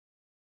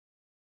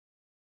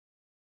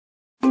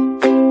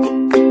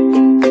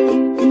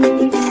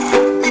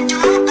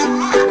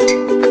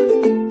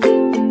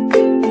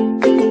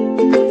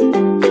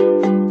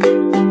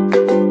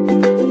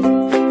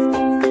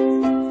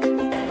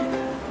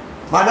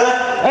马上，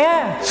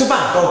哎，吃饭，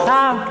走。好。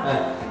哎，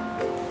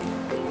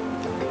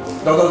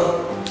走。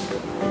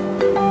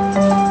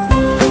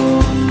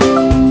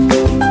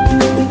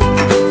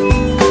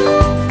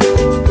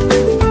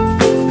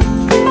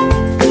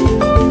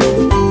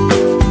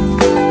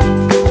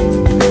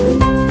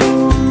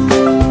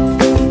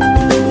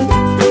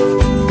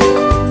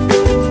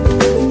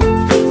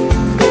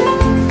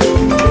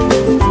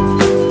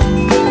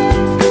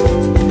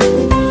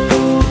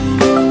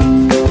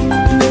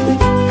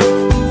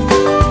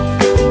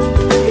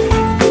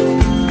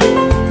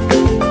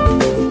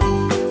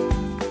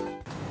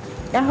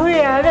阿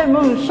辉啊，你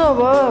问数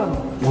无？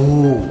哦，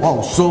我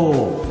有数。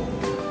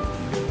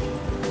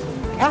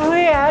阿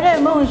辉啊，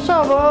你问数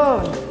无？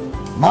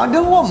妈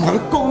的，我唔係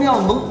講了，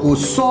問有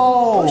數。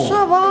有數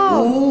無？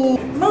哦，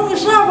問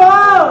數無？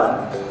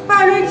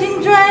法律真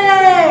多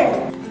咧。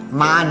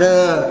媽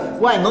的，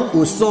我係問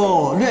有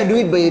數，你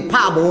袂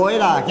拍無的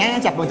啦，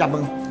行食飯。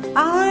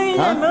阿輝，你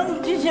問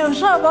真有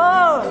數無？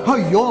哎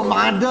呦，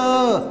媽的，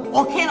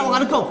我聽啦，我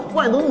跟你講，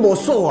我係問無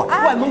數啊，我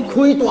係問開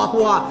大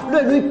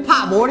大，你拍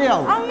無了。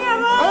哎呀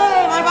媽！哎，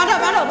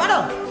買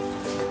到。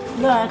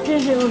嗱，這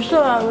是有數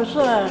啊，有數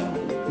啊。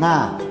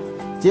那，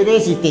這個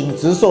是定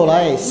制鎖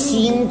來，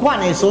新款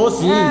的鎖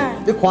匙，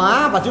你看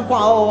啊，把手看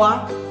好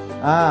啊，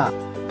啊，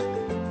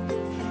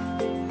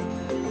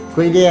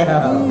開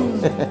了，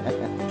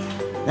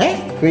哎，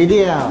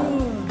開了。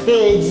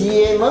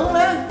第二個門呢，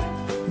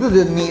你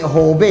就捏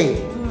後背。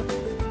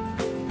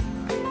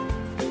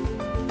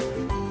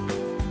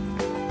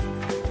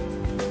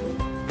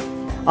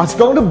啊，是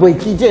講你袂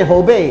記這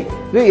後背，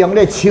你用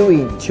咧手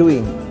印，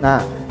嗱，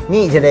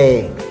捏一個。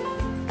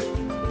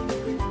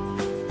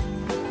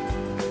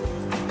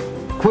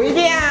開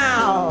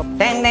了，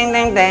叮，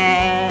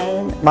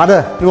媽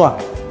的，你看，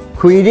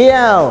開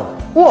了，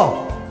哇，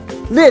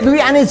你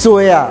鐳安尼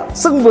做啊，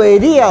算袂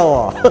了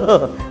哦。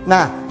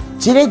那，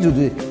這個就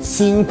是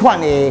新款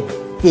的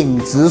定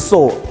制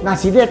鎖，那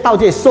是你到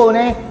這鎖呢，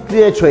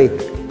你要找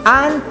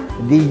按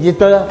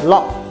Digital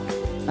Lock，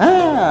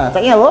啊，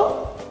知影無？